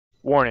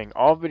Warning,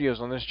 all videos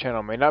on this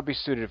channel may not be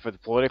suited for the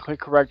politically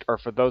correct or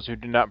for those who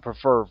do not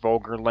prefer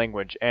vulgar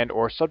language and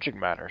or subject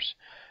matters.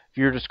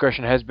 Viewer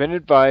discretion has been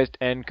advised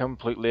and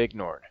completely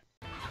ignored.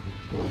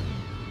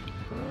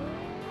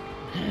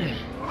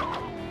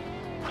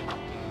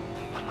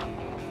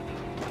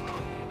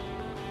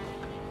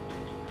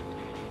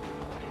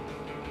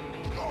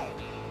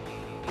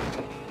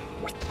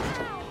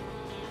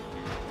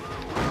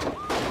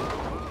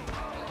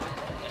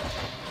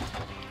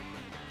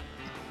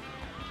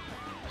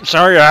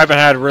 Sorry, I haven't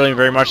had really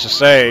very much to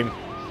say.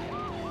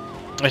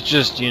 It's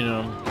just, you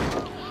know,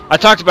 I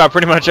talked about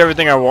pretty much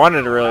everything I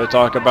wanted to really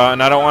talk about,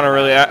 and I don't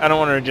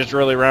want to just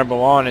really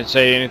ramble on and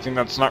say anything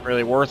that's not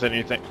really worth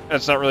anything.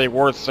 That's not really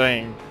worth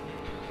saying.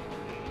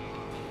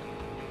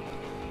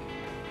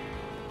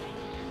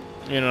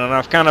 You know, and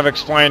I've kind of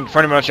explained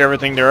pretty much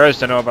everything there is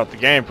to know about the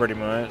game, pretty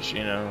much,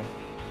 you know,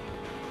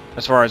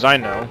 as far as I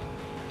know.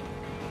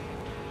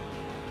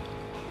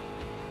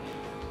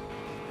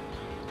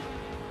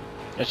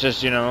 It's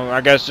just, you know,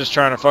 I guess just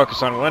trying to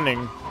focus on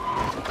winning.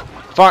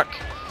 Fuck!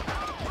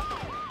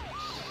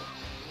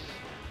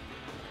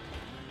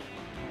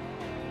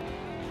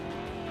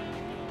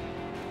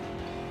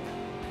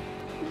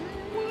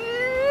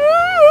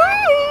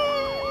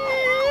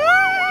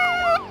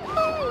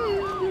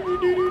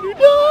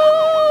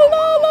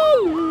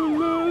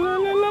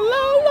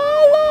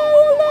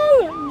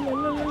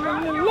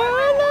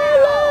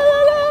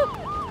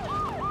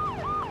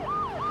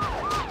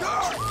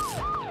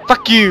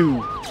 Fuck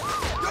you!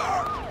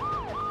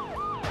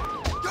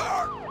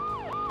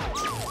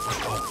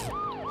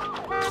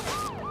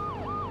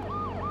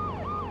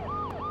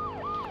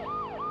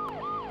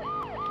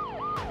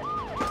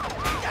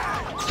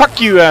 Fuck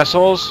you,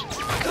 assholes!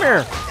 Come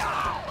here!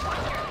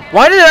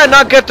 Why did I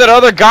not get that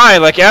other guy,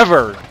 like,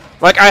 ever?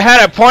 Like, I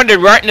had it pointed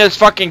right in his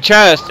fucking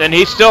chest, and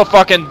he still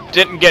fucking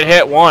didn't get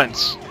hit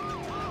once.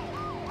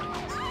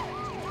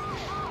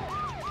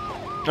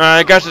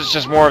 I guess it's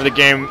just more of the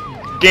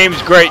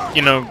game's great,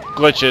 you know,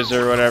 glitches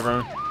or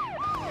whatever.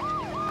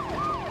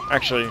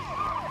 Actually,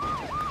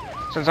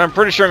 since I'm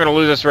pretty sure I'm gonna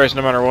lose this race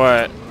no matter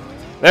what.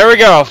 There we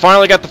go!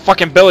 Finally got the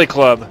fucking Billy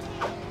Club.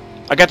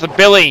 I got the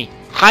Billy!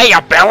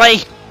 Hiya, Billy!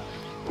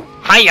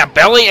 Hiya,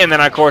 Billy! And then,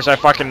 of course, I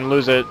fucking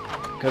lose it.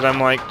 Because I'm,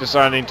 like,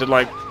 deciding to,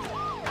 like...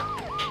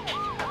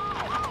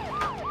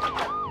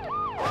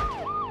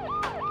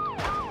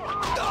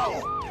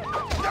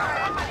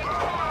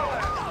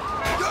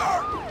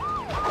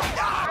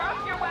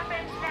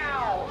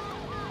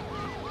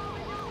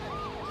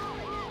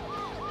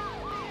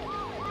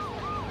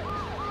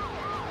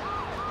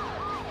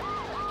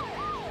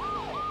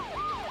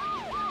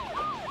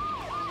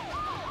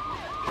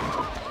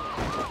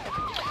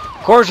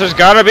 Of course, there's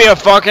gotta be a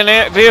fucking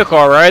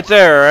vehicle right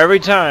there every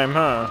time,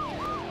 huh?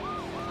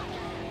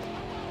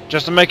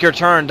 Just to make your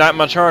turn that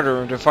much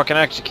harder to fucking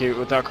execute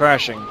without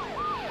crashing.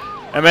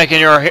 And making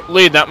your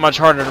lead that much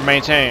harder to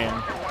maintain.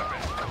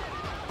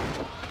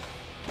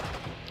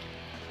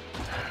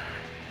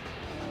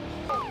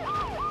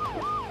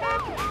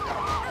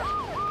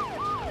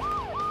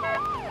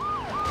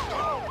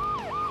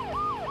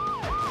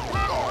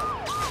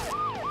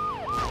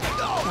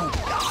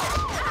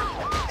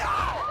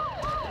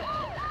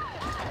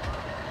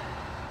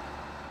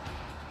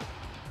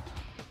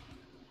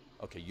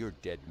 Okay, you're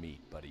dead meat,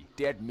 buddy.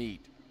 Dead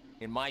meat.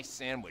 In my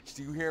sandwich.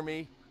 Do you hear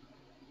me?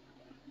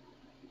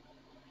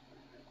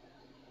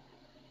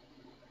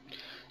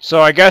 So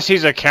I guess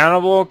he's a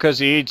cannibal because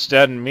he eats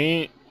dead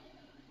meat.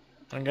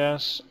 I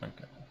guess.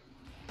 Okay.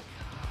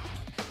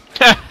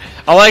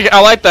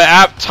 I like the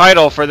app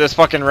title for this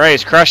fucking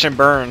race, Crash and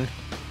Burn.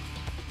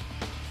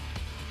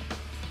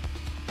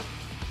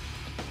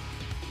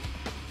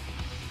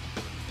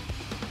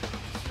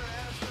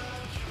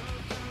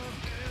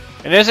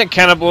 And isn't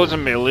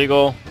cannibalism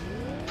illegal?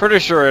 Pretty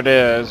sure it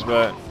is,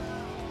 but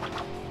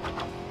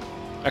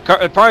it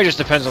probably just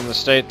depends on the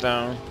state,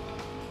 though.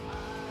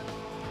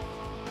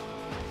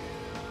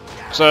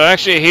 So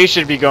actually, he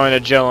should be going to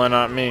jail and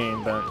not me.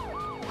 But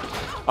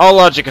all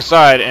logic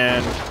aside,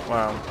 and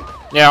well,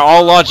 yeah,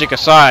 all logic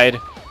aside,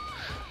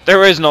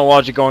 there is no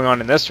logic going on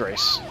in this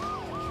race.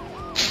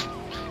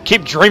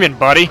 Keep dreaming,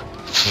 buddy.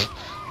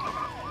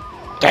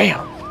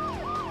 Damn.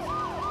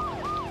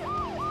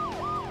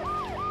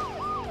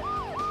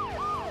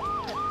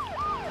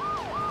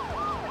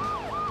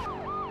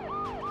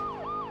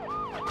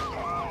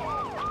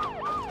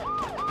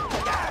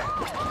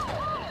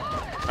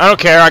 I don't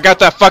care, I got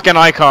that fucking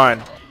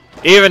icon.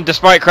 Even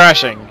despite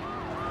crashing.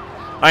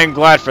 I am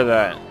glad for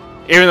that.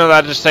 Even though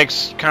that just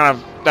takes kind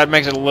of, that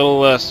makes it a little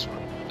less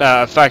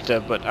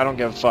effective, but I don't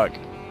give a fuck.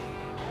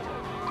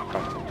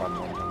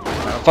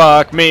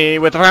 Fuck me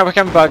with a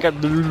fucking bucket.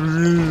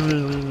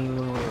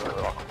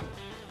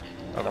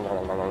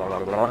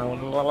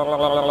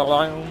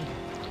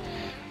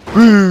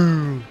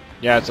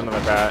 Yeah, it's another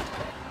bat.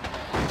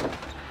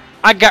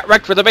 I got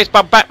wrecked with a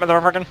baseball bat,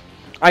 motherfucker.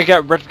 I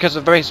got wrecked because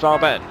of the baseball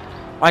bat.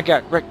 I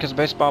got wrecked because of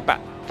a baseball bat.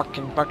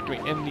 Fucking bucked me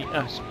in the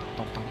ass.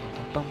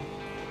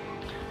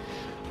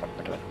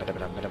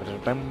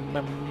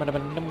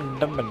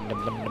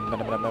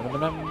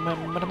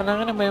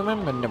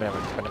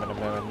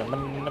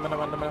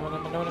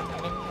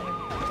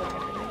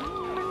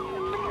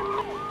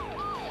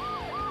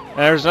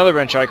 There's another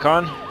bench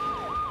icon.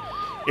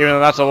 Even though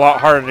that's a lot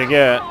harder to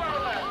get.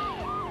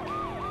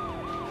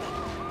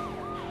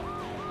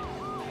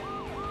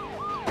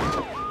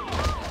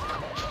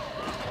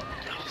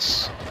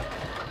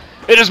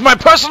 It is my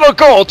personal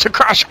goal to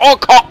crash all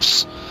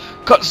cops,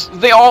 cause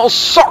they all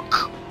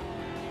suck.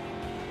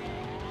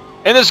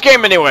 In this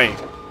game, anyway.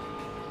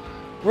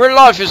 Real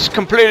life is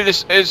completely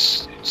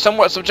is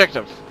somewhat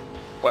subjective.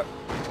 What?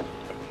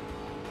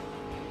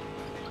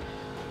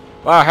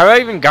 Wow, have I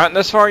even gotten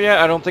this far yet?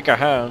 I don't think I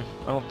have.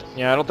 I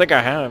don't think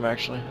I have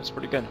actually. That's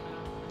pretty good.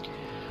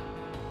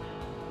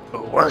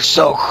 We're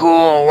so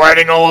cool,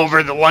 riding all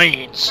over the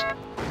lanes.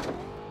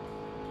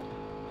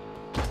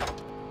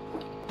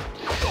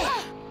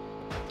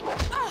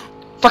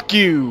 Fuck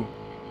you!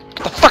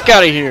 Get the fuck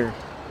out of here!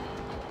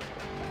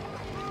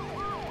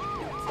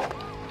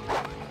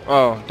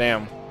 Oh,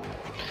 damn.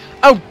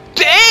 Oh,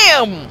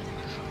 damn!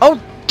 Oh,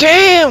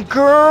 damn,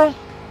 girl!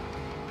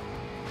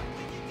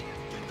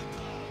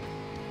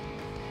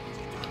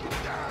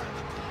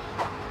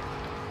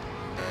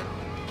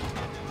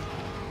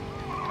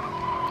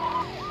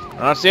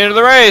 That's the end of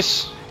the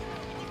race.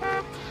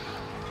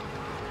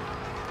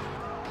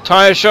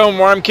 Time to show 'em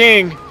why I'm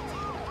king.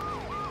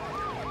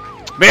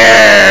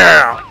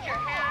 Yeah!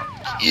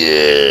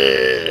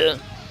 Yeah!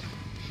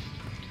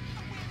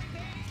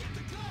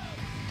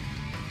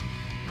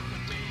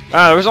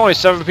 Ah, there was only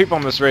 7 people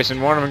in this race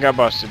and one of them got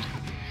busted.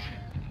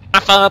 I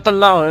fought the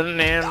law and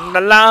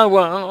the law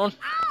won.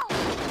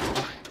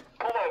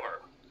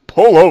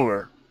 Pull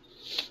over.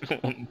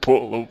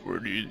 Pull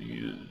over.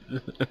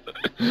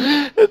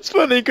 It's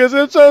funny because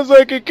it sounds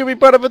like it could be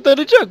part of a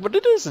dirty joke, but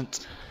it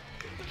isn't.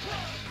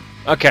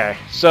 Okay,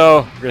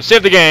 so we're gonna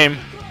save the game.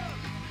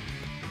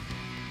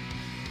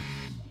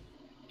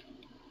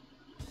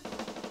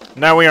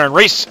 Now we are in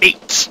race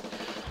 8.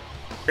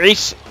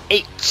 Race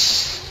 8.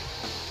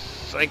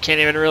 I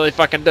can't even really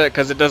fucking do it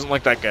because it doesn't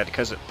look that good.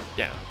 Because it,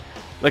 yeah,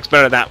 looks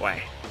better that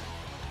way.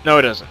 No,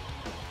 it doesn't.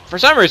 For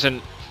some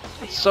reason,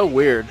 it's so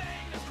weird.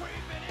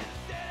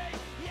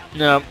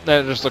 No,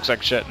 that just looks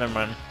like shit. Never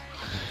mind.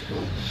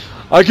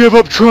 I give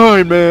up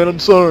trying, man. I'm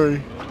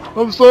sorry.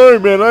 I'm sorry,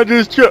 man. I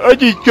just tried.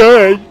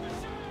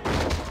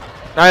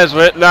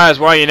 That is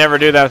why you never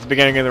do that at the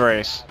beginning of the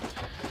race.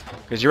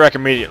 Because you wreck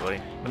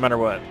immediately, no matter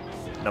what.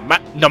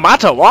 No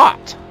matter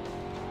what.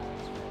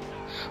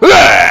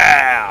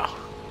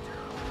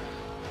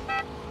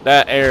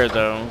 That air,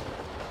 though.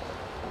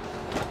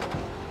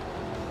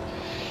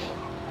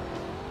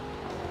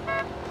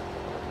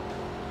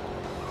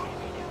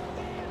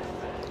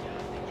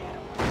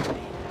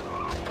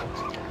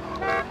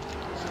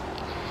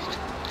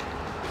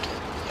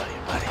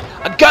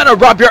 I'm gonna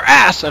rub your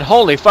ass! And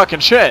holy fucking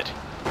shit!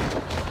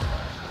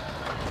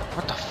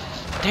 What the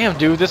damn,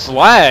 dude, this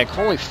lag.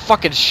 Holy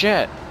fucking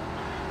shit.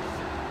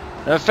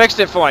 I fixed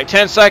it for like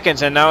 10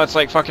 seconds and now it's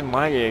like fucking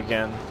laggy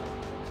again.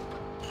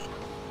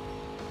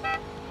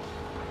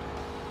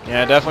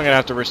 Yeah, definitely gonna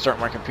have to restart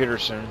my computer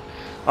soon.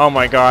 Oh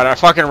my god, I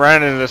fucking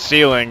ran into the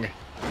ceiling.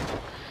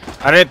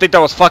 I didn't think that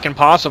was fucking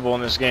possible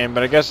in this game,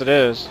 but I guess it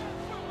is.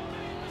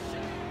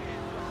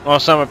 Well,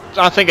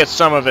 I think it's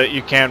some of it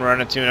you can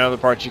run into and other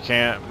parts you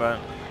can't, but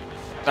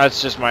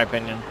that's just my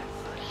opinion.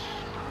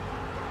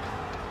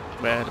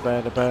 I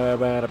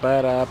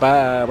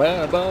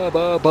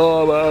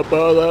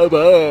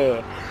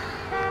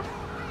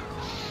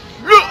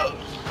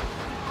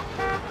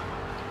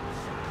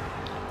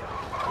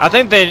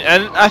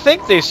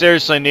think they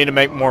seriously need to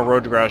make more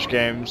Road Rash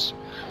games,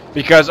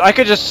 because I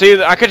could just see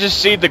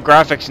the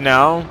graphics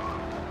now,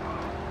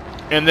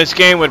 and this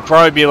game would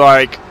probably be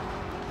like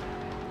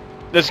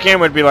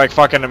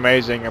fucking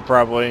amazing. It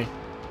probably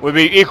would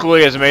be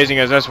equally as amazing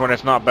as this one,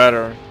 if not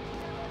better.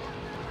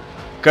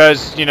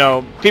 Because, you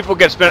know, people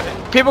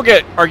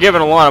are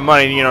given a lot of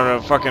money, you know,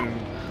 to fucking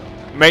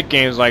make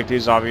games like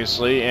these,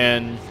 obviously,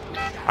 and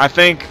I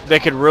think they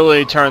could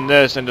really turn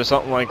this into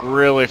something like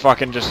really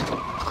fucking just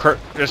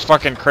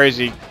fucking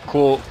crazy,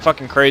 cool,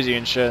 fucking crazy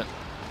and shit.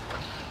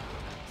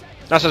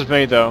 That's just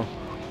me, though.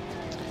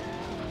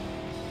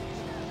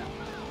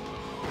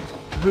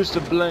 Who's to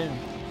blame?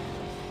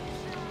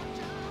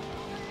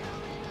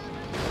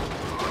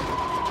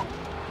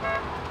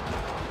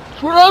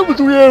 What happens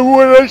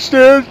when I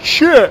stand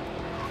shit?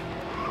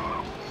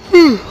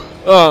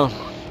 Oh,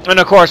 and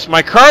of course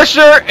my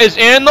cursor is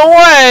in the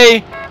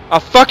way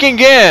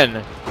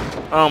again.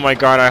 Oh my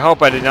god, I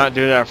hope I did not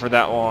do that for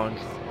that long.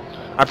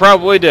 I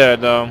probably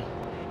did though.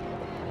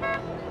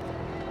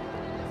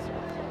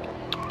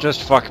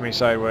 Just fuck me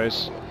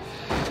sideways.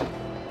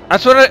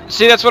 That's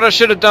what I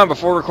should have done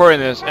before recording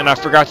this, and I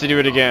forgot to do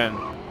it again.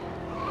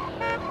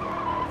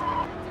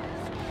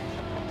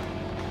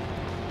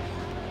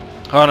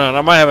 Hold on,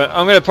 I might have it.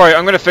 I'm gonna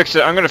fix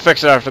it. I'm gonna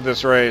fix it after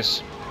this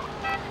race,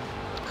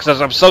 because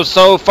I'm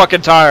so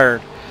fucking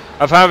tired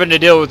of having to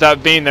deal with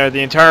that being there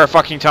the entire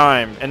fucking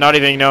time and not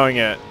even knowing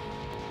it.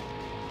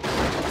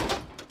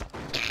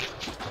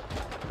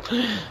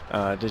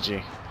 Did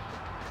you?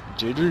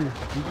 GG.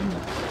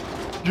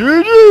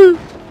 GG.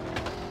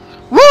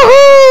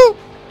 Woohoo!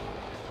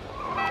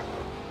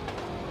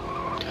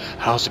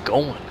 How's it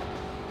going?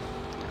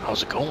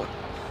 How's it going?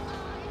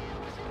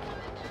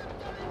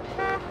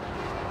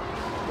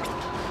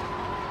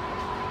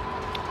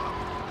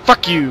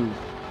 Fuck you!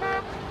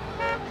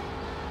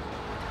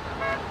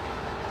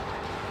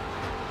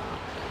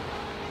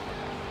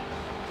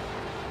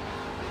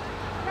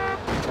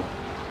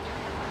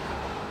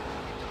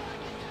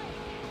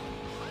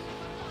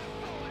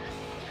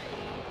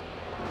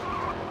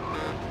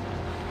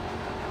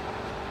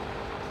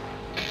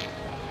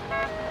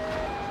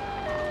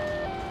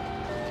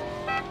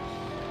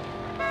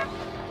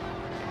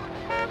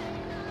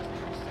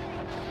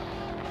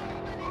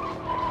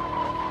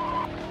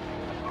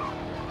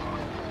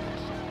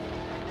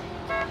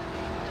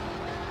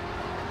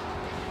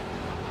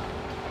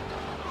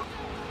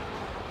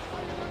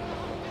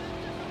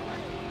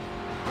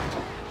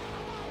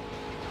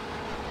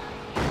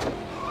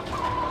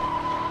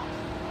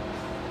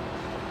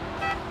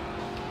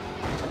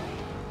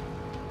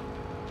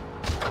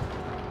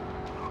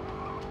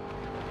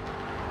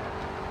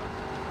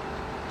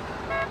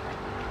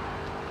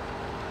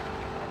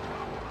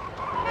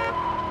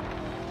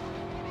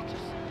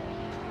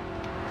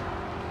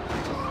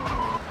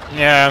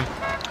 Yeah,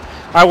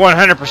 I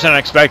 100%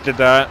 expected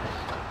that.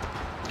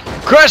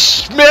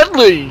 Crush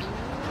Smedley!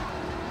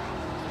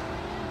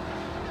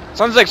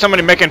 Sounds like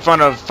somebody making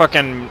fun of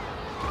fucking,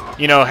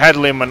 you know,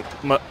 Hadley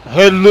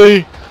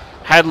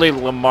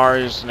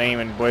Lamar's name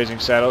in Blazing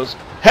Saddles.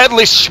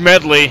 Hadley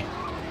Smedley!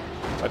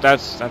 But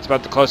that's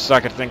about the closest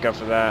I could think of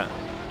for that.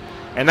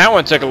 And that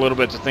one took a little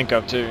bit to think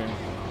of too.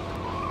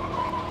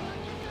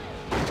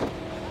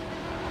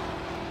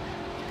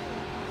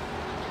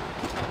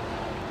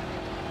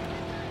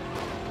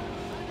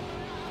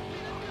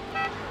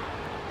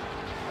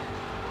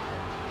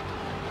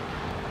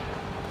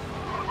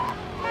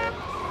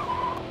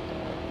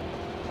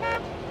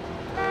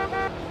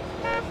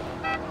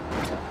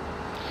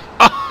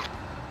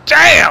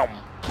 Damn!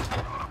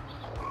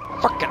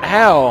 Fucking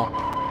hell.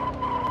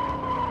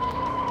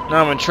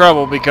 Now I'm in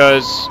trouble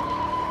because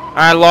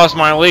I lost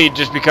my lead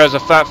just because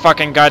of that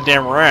fucking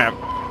goddamn ramp.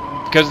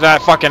 Because of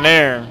that fucking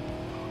air.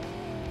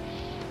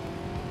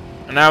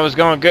 And I was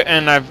going good,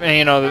 and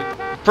you know,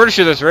 pretty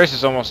sure this race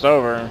is almost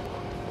over.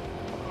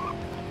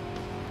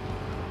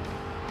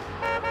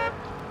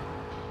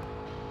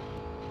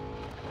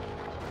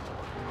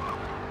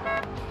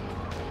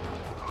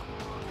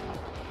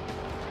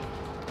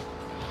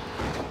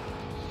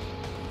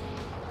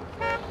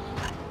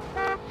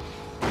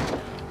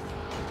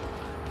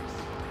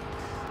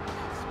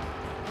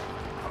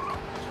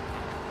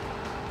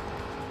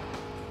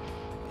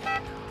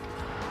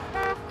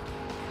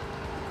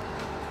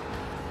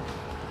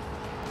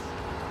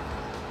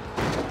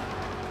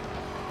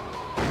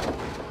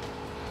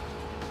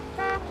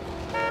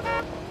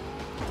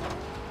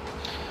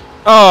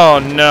 Oh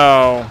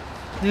no.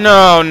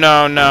 No,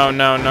 no, no,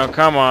 no, no,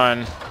 come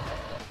on.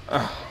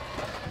 Ugh.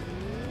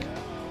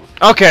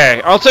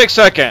 Okay, I'll take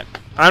second.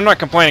 I'm not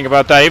complaining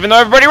about that, even though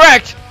everybody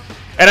wrecked!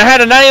 And I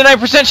had a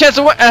 99% chance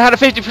of I had a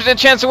 50%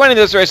 chance of winning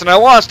this race and I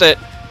lost it.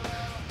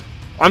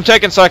 I'm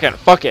taking second.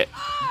 Fuck it.